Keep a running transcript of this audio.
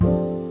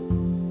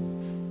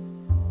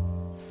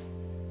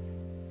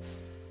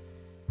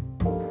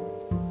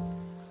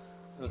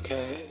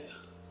Okay,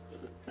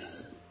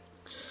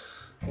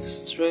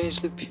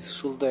 strangely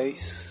peaceful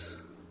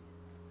days.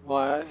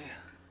 Why?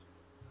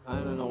 I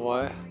don't know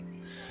why.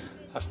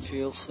 I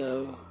feel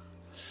so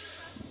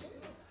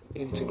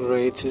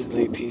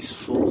integratedly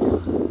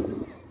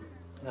peaceful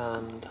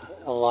and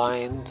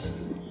aligned.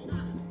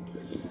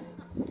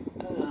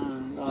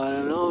 And I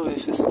don't know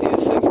if it's the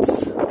effect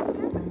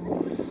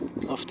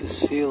of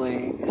this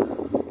feeling,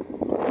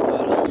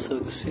 but also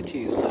the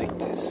city is like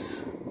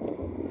this.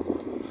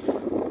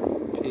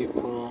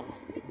 People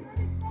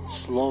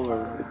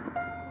slower.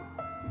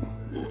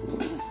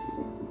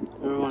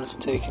 Everyone's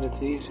taking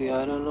it easy.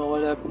 I don't know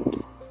what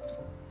happened.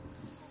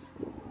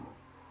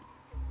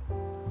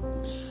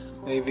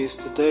 Maybe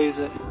it's the days.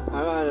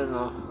 I don't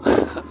know.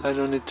 I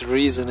don't need to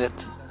reason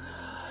it.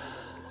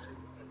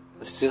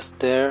 It's just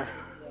there.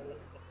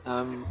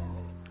 I'm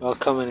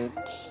welcoming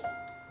it.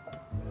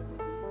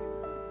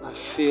 I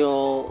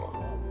feel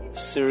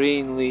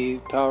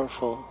serenely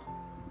powerful.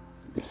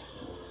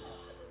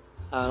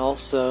 And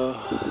also,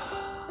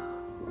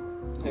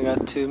 I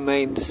got two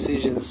main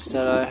decisions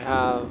that I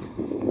have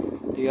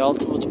the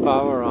ultimate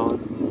power on.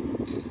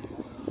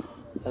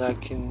 That I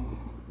can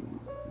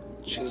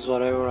choose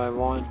whatever I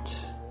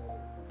want.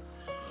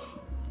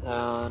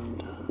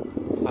 And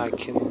I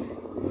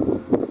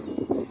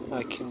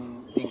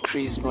can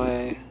increase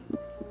my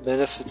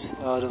benefits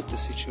out of the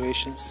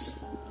situations.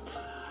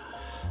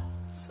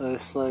 So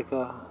it's like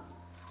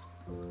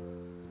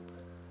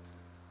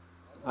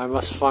I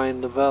must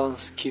find the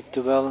balance, keep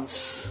the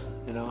balance,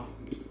 you know.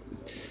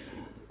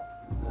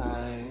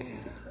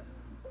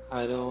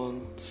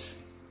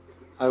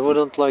 I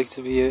wouldn't like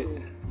to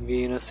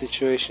be in a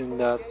situation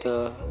that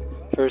the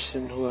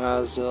person who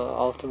has the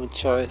ultimate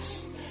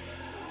choice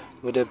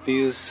would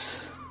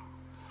abuse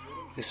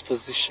his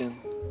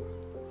position.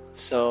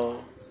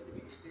 So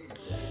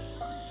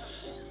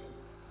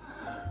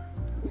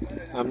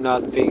I'm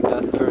not being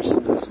that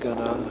person who's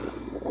gonna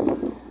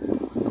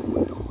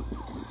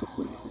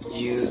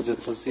use the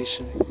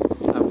position.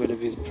 I'm gonna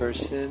be the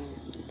person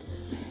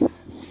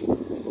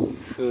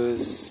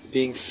who's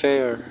being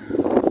fair,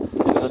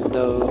 even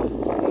though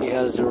he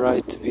has the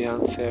right to be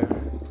unfair.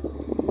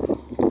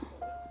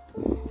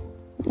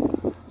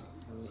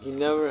 He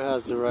never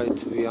has the right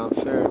to be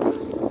unfair.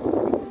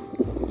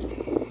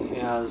 He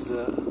has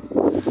the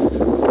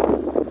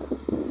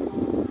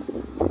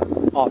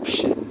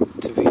option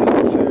to be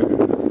unfair.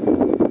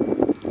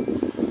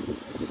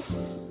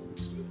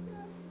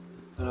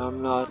 And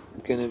I'm not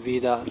gonna be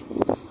that.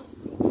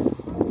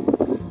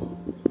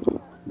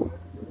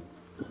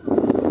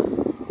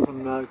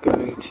 I'm not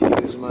going to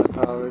use my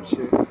power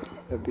to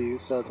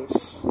abuse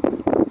others.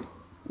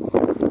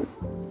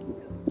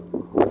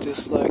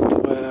 Just like the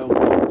way I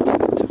want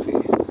it to be.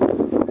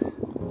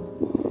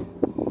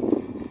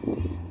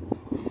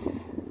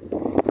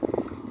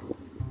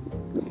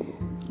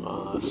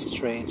 A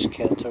strange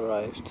cat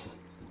arrived.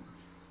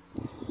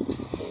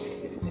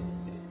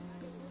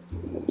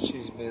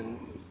 She's been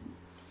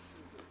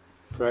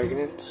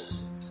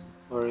pregnant,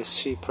 or is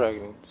she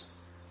pregnant?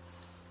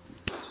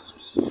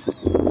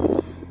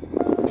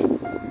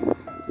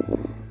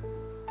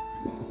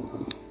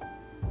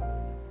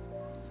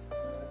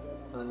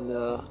 And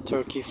the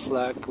turkey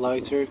flag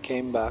lighter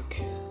came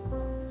back,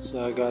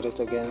 so I got it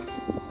again.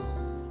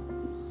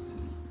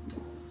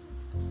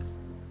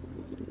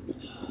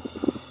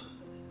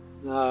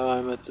 Now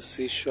I'm at the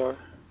seashore,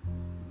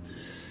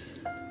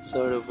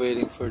 sort of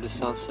waiting for the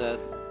sunset,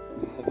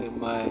 having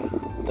my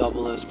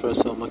double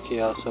espresso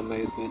macchiato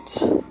made with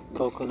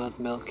coconut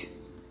milk.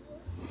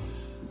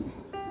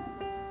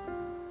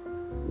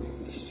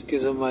 It's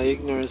because of my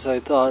ignorance, I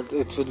thought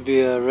it would be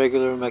a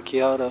regular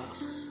macchiato,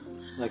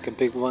 like a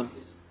big one.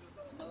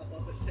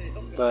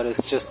 But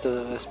it's just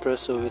an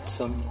espresso with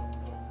some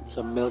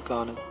milk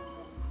on it.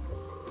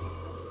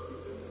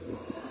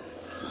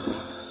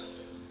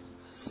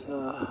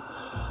 So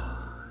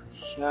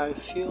yeah, I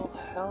feel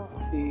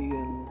healthy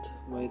and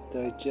my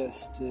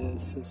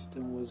digestive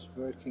system was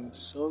working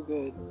so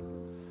good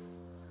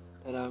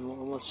that I'm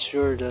almost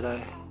sure that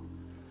I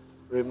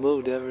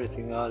removed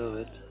everything out of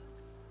it.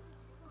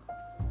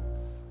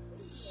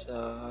 So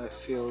I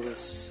feel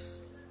this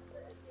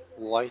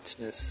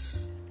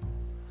lightness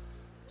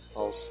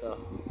also,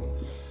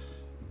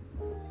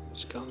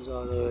 which comes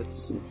out of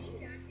it.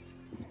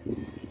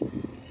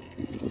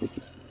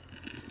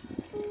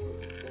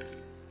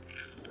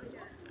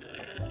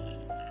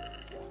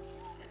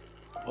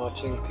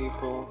 Watching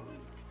people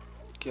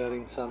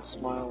getting some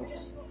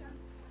smiles.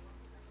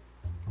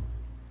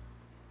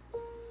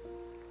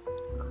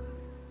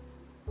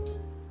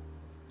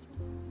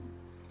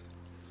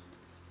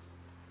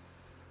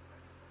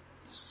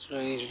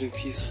 Strangely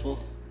peaceful,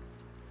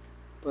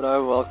 but I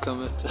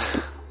welcome it.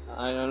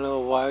 I don't know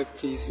why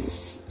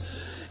peace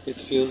it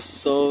feels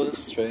so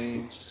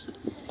strange,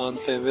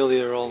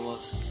 unfamiliar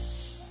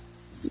almost.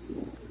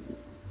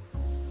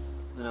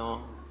 You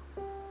know,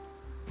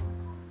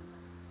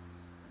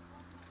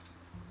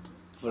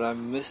 but I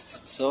missed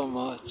it so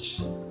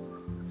much.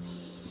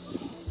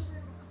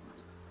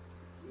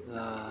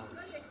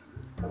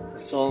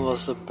 It's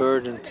almost a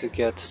burden to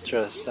get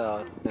stressed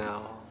out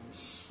now.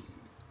 It's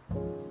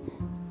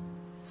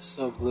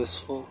so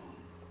blissful,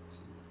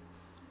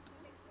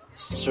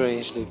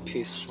 strangely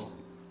peaceful.